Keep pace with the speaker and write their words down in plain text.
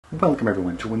Welcome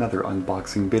everyone to another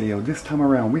unboxing video. This time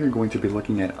around we are going to be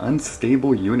looking at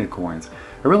Unstable Unicorns,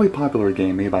 a really popular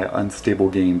game made by Unstable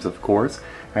Games of course,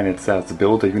 and it says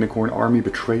build a unicorn army,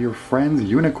 betray your friends,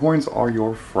 unicorns are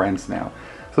your friends now.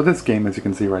 So this game, as you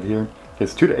can see right here,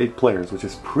 is 2 to 8 players, which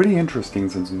is pretty interesting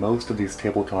since most of these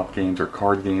tabletop games or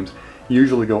card games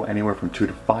usually go anywhere from 2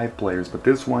 to 5 players, but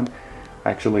this one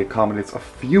actually accommodates a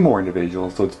few more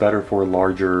individuals, so it's better for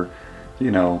larger,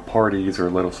 parties or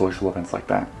little social events like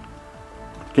that.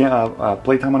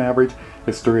 Playtime on average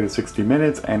is 30 to 60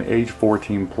 minutes and age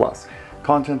 14 plus.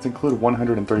 Contents include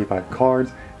 135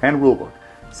 cards and rulebook.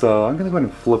 So I'm going to go ahead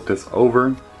and flip this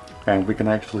over and we can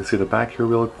actually see the back here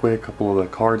real quick, a couple of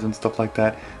the cards and stuff like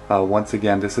that. Once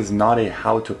again, this is not a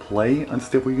how to play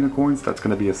Unstable Unicorns. That's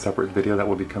going to be a separate video that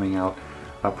will be coming out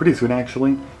pretty soon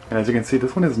actually. And as you can see,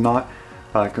 this one is not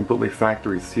completely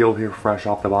factory sealed here, fresh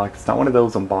off the box. It's not one of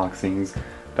those unboxings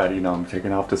that, I'm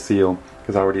taking off the seal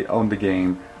because I already own the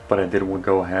game, but I did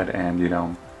go ahead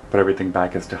and, put everything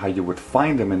back as to how you would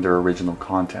find them in their original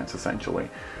contents, essentially.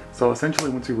 So essentially,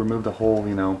 once you remove the whole,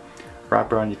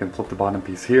 wrap around, you can flip the bottom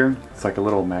piece here. It's like a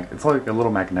little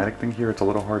magnetic thing here. It's a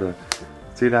little hard to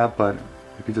see that, but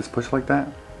if you just push like that,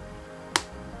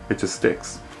 it just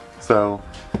sticks. So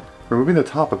removing the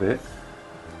top of it,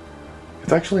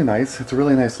 it's actually nice. It's a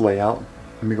really nice layout.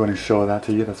 Let me go ahead and show that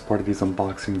to you. That's part of these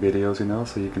unboxing videos,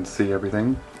 so you can see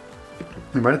everything.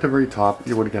 And right at the very top,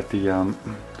 you would get the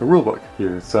rule book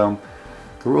here. So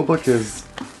the rule book is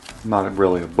not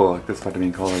really a book, despite it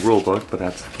being called a rule book, but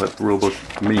that's what rule book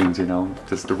means,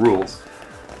 just the rules.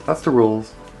 That's the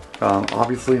rules.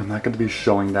 Obviously, I'm not going to be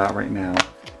showing that right now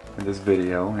in this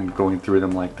video and going through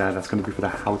them like that. That's going to be for the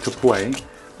how to play.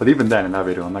 But even then, in that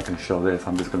video, I'm not going to show this.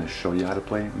 I'm just going to show you how to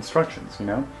play instructions, So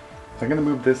I'm going to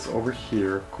move this over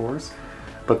here, of course.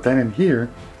 But then in here,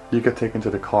 you get taken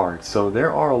to the cards. So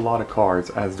there are a lot of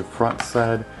cards, as the front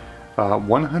said,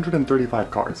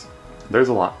 135 cards. There's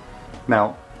a lot.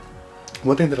 Now,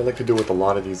 one thing that I like to do with a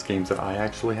lot of these games that I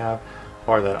actually have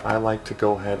are that I like to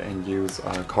go ahead and use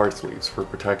card sleeves for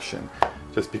protection.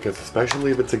 Just because,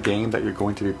 especially if it's a game that you're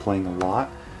going to be playing a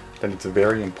lot, then it's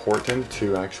very important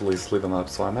to actually sleeve them up.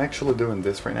 So I'm actually doing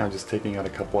this right now, just taking out a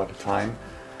couple at a time,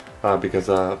 because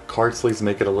card sleeves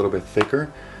make it a little bit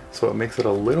thicker. So it makes it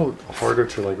a little harder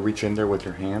to reach in there with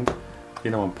your hand,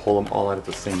 and pull them all out at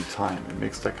the same time. It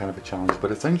makes that kind of a challenge. But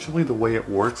essentially the way it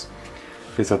works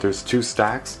is that there's 2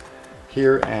 stacks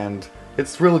here, and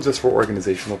it's really just for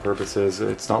organizational purposes.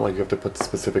 It's not like you have to put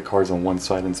specific cards on one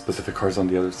side and specific cards on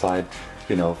the other side,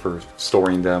 for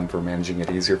storing them, for managing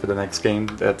it easier for the next game.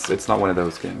 It's not one of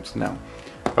those games, no.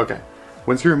 Okay,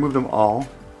 once you remove them all,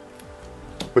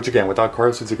 which again, without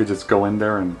card sleeves you could just go in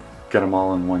there and get them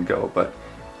all in one go, but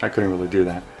I couldn't really do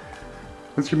that.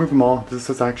 Once you remove them all, this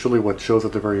is actually what shows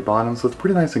at the very bottom, so it's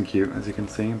pretty nice and cute, as you can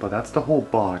see, but that's the whole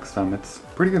box. It's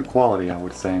pretty good quality, I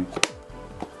would say. And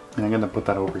I'm going to put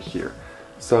that over here.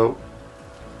 So,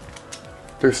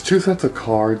 there's 2 sets of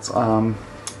cards.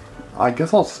 I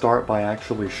guess I'll start by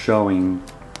actually showing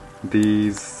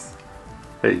these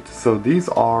 8. So these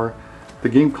are, the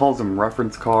game calls them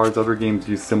reference cards, other games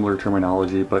use similar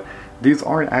terminology, but these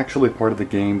aren't actually part of the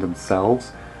game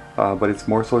themselves. But it's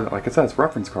more so, like I said, it's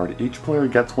reference card. Each player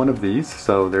gets one of these,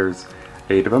 so there's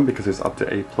 8 of them because there's up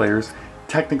to 8 players.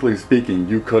 Technically speaking,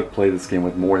 you could play this game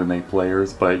with more than 8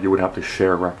 players, but you would have to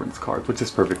share reference cards, which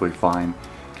is perfectly fine.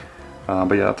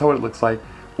 But yeah, that's what it looks like.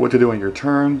 What to do on your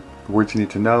turn, words you need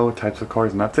to know, types of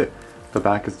cards, and that's it. The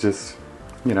back is just,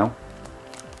 that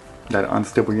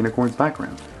Unstable Unicorns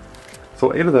background.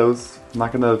 So 8 of those. I'm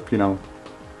not going to,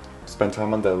 spend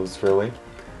time on those, really.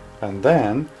 And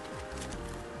then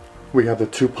we have the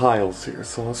 2 piles here.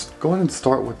 So let's go ahead and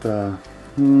start with the,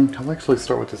 I'll actually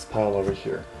start with this pile over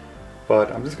here.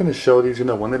 But I'm just going to show these,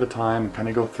 one at a time and kind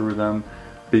of go through them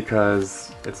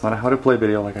because it's not a how to play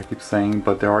video like I keep saying,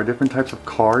 but there are different types of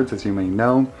cards, as you may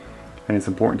know, and it's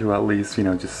important to at least,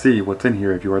 just see what's in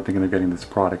here if you are thinking of getting this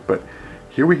product. But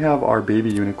here we have our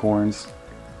baby unicorns,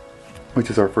 which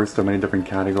is our first of many different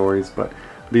categories, but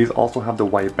these also have the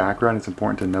white background. It's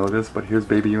important to know this, but here's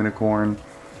baby unicorn.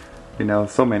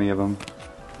 So many of them.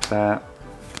 That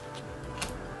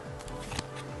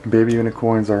baby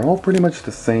unicorns are all pretty much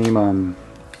the same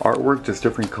artwork, just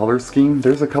different color scheme.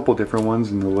 There's a couple different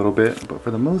ones in a little bit, but for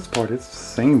the most part it's the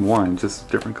same one, just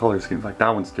different color schemes. Like that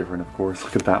one's different, of course.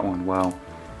 Look at that one, wow.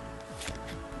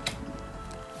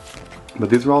 But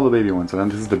these are all the baby ones, and then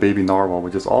this is the baby narwhal,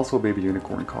 which is also a baby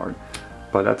unicorn card.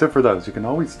 But that's it for those. You can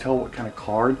always tell what kind of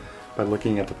card by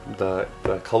looking at the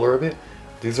color of it.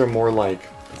 These are more like,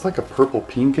 it's like a purple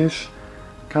pinkish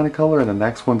kind of color, and the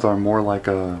next ones are more like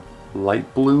a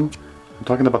light blue I'm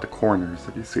talking about the corners,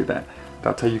 if you see that.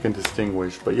 That's how you can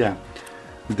distinguish. But yeah,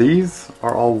 these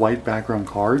are all white background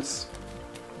cards,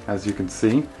 as you can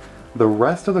see. The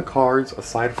rest of the cards,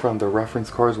 aside from the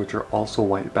reference cards, which are also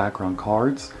white background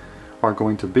cards, are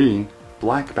going to be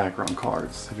black background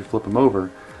cards. If you flip them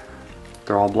over,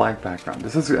 they're all black background.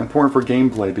 This is important for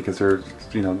gameplay because there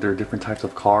are different types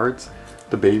of cards.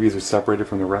 The babies are separated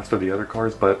from the rest of the other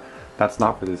cards, but that's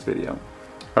not for this video.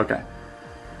 Okay,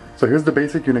 so here's the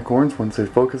basic unicorns. Once it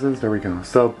focuses, there we go.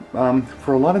 So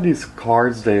for a lot of these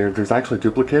cards, there's actually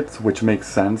duplicates, which makes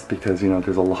sense because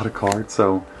there's a lot of cards.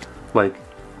 So like,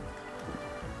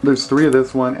 there's 3 of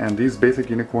this one, and these basic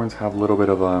unicorns have a little bit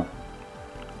of a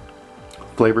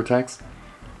flavor text,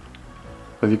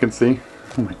 as you can see.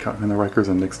 Oh my god, and the records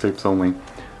and mixtapes only.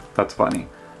 That's funny.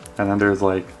 And then there's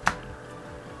like,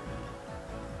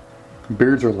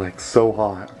 beards are like so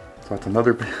hot. So that's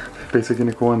another basic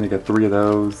unicorn. They get 3 of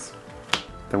those.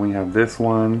 Then we have this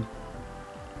one.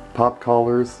 Pop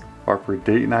collars are for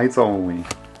date nights only.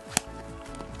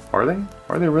 Are they?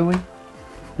 Are they really?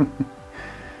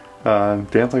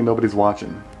 Dance like nobody's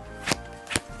watching.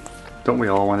 Don't we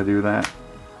all want to do that?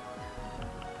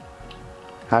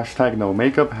 Hashtag no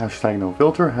makeup, hashtag no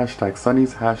filter, hashtag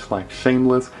sunnies, hashtag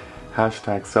shameless,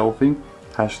 hashtag selfie,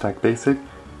 hashtag basic,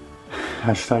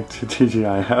 hashtag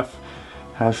TGIF,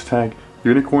 hashtag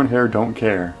unicorn hair don't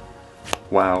care.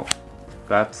 Wow,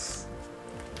 that's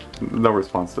no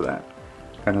response to that.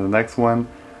 And then the next one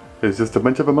is just a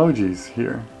bunch of emojis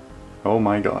here. Oh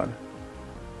my god.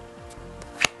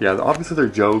 Yeah, obviously they're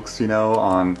jokes,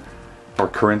 on our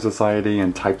current society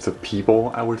and types of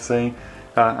people, I would say.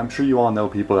 I'm sure you all know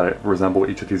people that resemble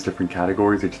each of these different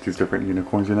categories, each of these different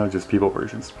unicorns, just people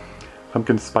versions.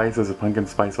 Pumpkin spice is a pumpkin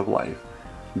spice of life.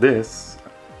 This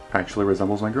actually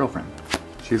resembles my girlfriend.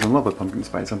 She's in love with pumpkin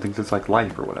spice and thinks it's like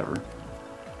life or whatever.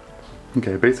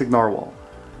 Okay, basic narwhal.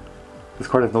 This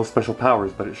card has no special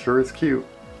powers, but it sure is cute.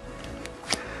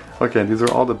 Okay, these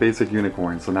are all the basic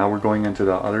unicorns. So now we're going into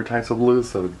the other types of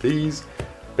blues. So these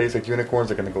basic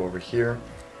unicorns are going to go over here.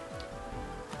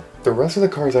 The rest of the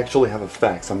cards actually have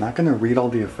effects. I'm not going to read all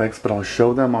the effects, but I'll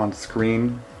show them on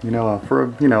screen, for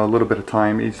a little bit of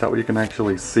time each, that way you can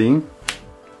actually see.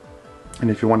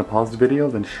 And if you want to pause the video,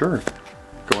 then sure,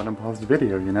 go ahead and pause the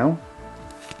video,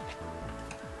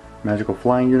 Magical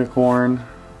flying unicorn,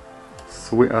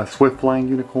 swift flying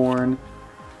unicorn.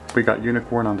 We got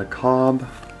unicorn on the cob.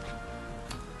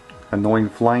 Annoying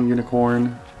flying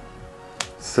unicorn,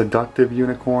 seductive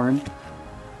unicorn,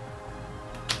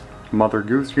 mother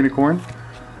goose unicorn,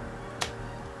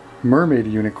 mermaid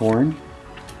unicorn,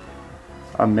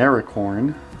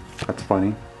 Americorn, that's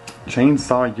funny,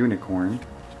 chainsaw unicorn,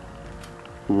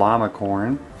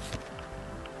 llamacorn,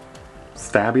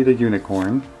 Stabby the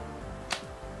unicorn,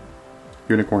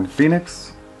 unicorn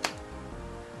phoenix,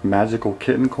 magical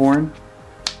kitten corn,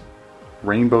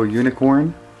 rainbow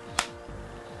unicorn,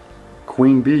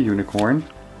 Queen Bee unicorn,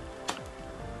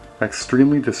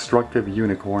 extremely destructive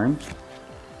unicorn,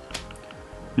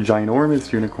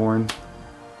 ginormous unicorn,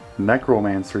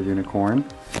 necromancer unicorn,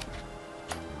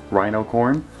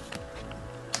 rhinocorn,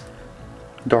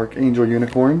 dark angel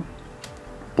unicorn,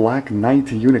 black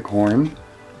knight unicorn.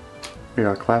 We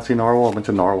got classy narwhal, a bunch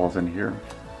of narwhals in here.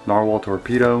 Narwhal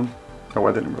torpedo. Oh,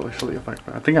 I didn't really show the effect,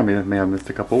 but I think I may have missed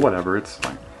a couple. Whatever, it's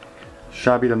fine.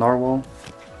 Shabby the narwhal.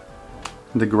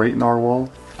 The great narwhal,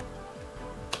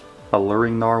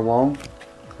 alluring narwhal.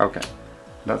 Okay,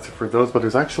 that's it for those. But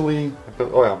there's actually,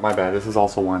 oh yeah, my bad. This is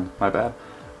also one. My bad.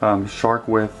 Shark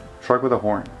with a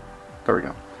horn. There we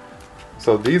go.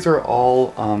 So these are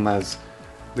all, as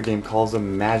the game calls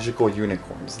them, magical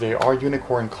unicorns. They are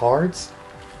unicorn cards,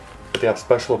 but they have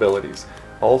special abilities.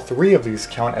 All 3 of these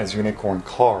count as unicorn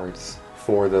cards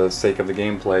for the sake of the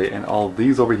gameplay, and all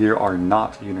these over here are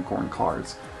not unicorn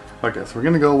cards. Okay, so we're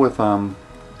gonna go with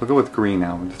we'll go with green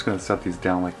now. I'm just gonna set these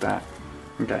down like that.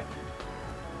 Okay.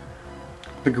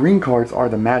 The green cards are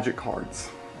the magic cards.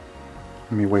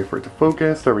 Let me wait for it to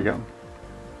focus. There we go.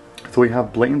 So we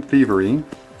have blatant thievery.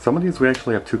 Some of these we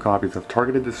actually have 2 copies of.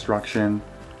 Targeted destruction,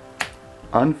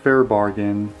 unfair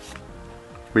bargain.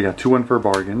 We got 2 unfair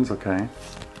bargains. Okay.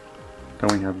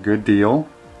 Then we have good deal.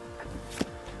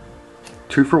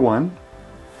 2 for 1.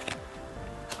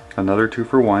 Another 2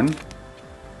 for 1.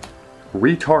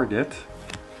 Retarget.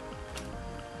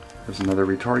 There's another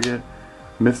retarget.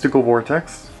 Mystical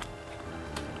vortex.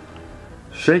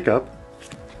 Shake up.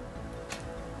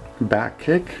 Back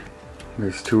kick.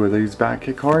 There's 2 of these back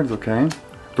kick cards, okay.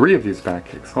 3 of these back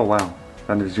kicks. Oh wow.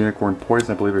 Then there's unicorn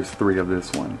poison. I believe there's 3 of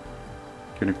this one.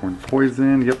 Unicorn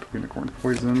poison. Yep, unicorn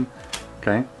poison.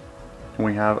 Okay. And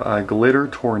we have a glitter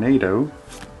tornado.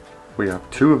 We have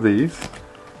 2 of these.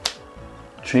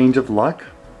 Change of Luck.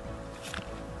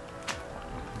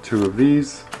 2 of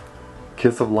these.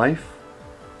 Kiss of Life.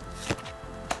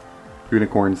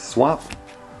 Unicorn Swap.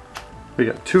 We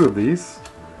got 2 of these.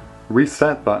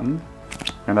 Reset button.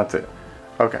 And that's it.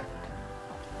 Okay.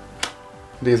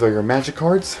 These are your magic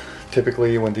cards.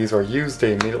 Typically when these are used,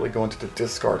 they immediately go into the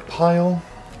discard pile.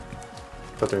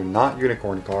 But they're not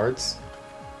unicorn cards.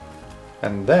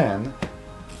 And then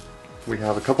we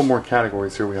have a couple more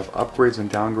categories here. We have upgrades and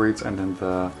downgrades, and then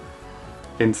the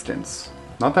instants.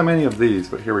 Not that many of these,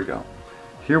 but here we go.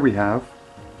 Here we have,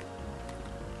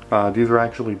 these are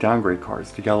actually downgrade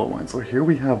cards, the yellow ones. So here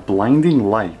we have Blinding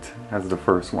Light as the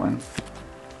first one.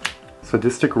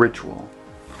 Sadistic Ritual.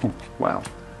 Oh, wow.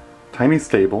 Tiny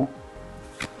Stable.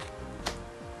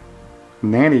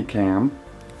 Nanny Cam.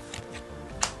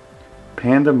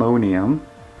 Pandemonium.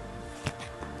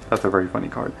 That's a very funny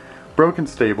card. Broken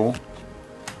Stable.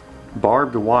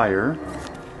 Barbed Wire.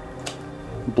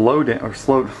 Blow Down, or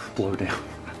Slow Down.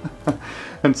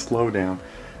 And Slow Down.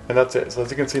 And that's it. So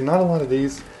as you can see, not a lot of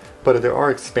these, but there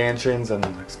are expansions, and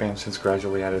expansions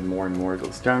gradually added more and more of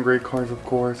those downgrade cards, of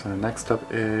course. And next up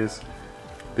is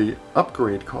the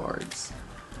upgrade cards.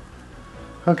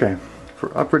 Okay,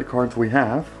 for upgrade cards we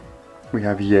have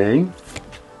Yay.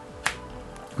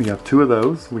 We have 2 of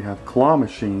those. We have Claw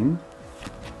Machine.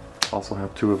 Also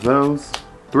have 2 of those.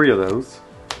 3 of those.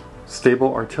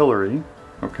 Stable Artillery.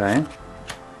 Okay.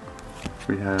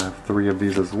 We have 3 of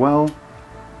these as well.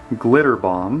 Glitter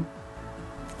Bomb.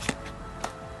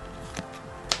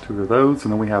 2 of those.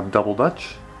 And then we have Double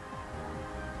Dutch.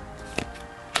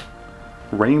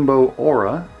 Rainbow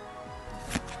Aura.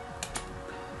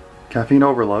 Caffeine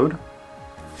Overload.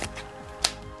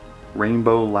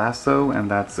 Rainbow Lasso,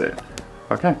 and that's it.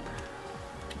 Okay.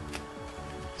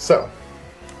 So,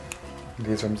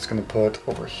 these I'm just going to put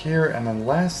over here, and then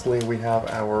lastly we have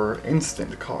our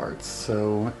instant cards.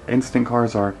 So, instant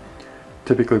cards are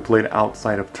typically played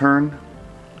outside of turn.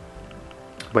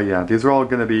 But yeah, these are all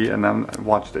going to be, and then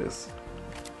watch this.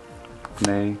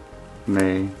 Nay,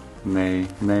 nay, nay,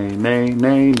 nay, nay,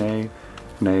 nay, nay,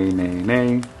 nay, nay,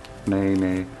 nay, nay,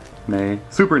 nay, nay,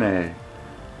 super nay.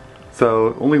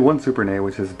 So only one super nay,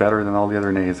 which is better than all the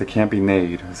other nays. It can't be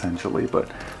nayed, essentially,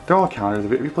 but they're all counters.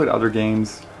 If you played other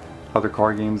games, other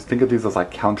card games, think of these as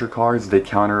like counter cards. They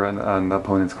counter an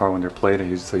opponent's card when they're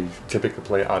played, so you typically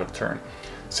play out of turn.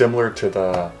 Similar to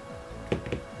the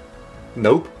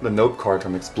Nope card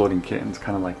from Exploding Kittens,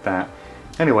 kind of like that.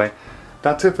 Anyway,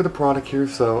 that's it for the product here.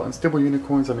 So Unstable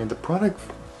Unicorns, I mean, the product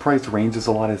price ranges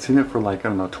a lot. I've seen it for like, I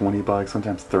don't know, 20 bucks,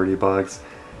 sometimes 30 bucks.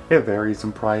 It varies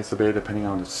in price a bit depending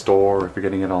on the store, or if you're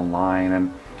getting it online and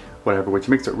whatever, which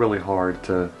makes it really hard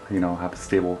to, you know, have a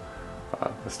stable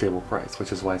price,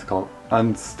 which is why it's called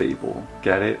unstable.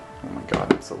 Get it? Oh my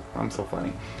god, I'm so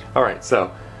funny. Alright,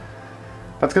 so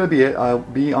that's gonna be it. I'll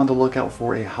be on the lookout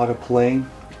for a how to play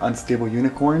Unstable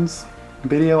Unicorns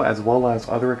video, as well as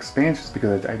other expansions,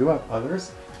 because I do have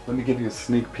others. Let me give you a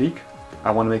sneak peek.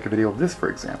 I want to make a video of this, for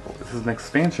example. This is an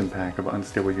expansion pack of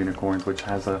Unstable Unicorns, which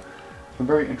has some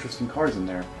very interesting cards in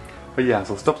there. But yeah,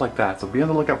 so stuff like that. So be on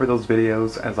the lookout for those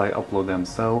videos as I upload them.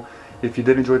 So if you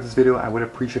did enjoy this video, I would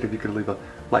appreciate if you could leave a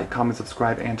like, comment,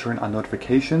 subscribe, and turn on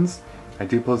notifications. I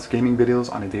do post gaming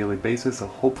videos on a daily basis, so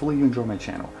hopefully you enjoy my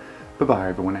channel. Bye bye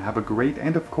everyone, have a great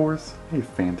and of course, a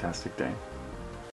fantastic day.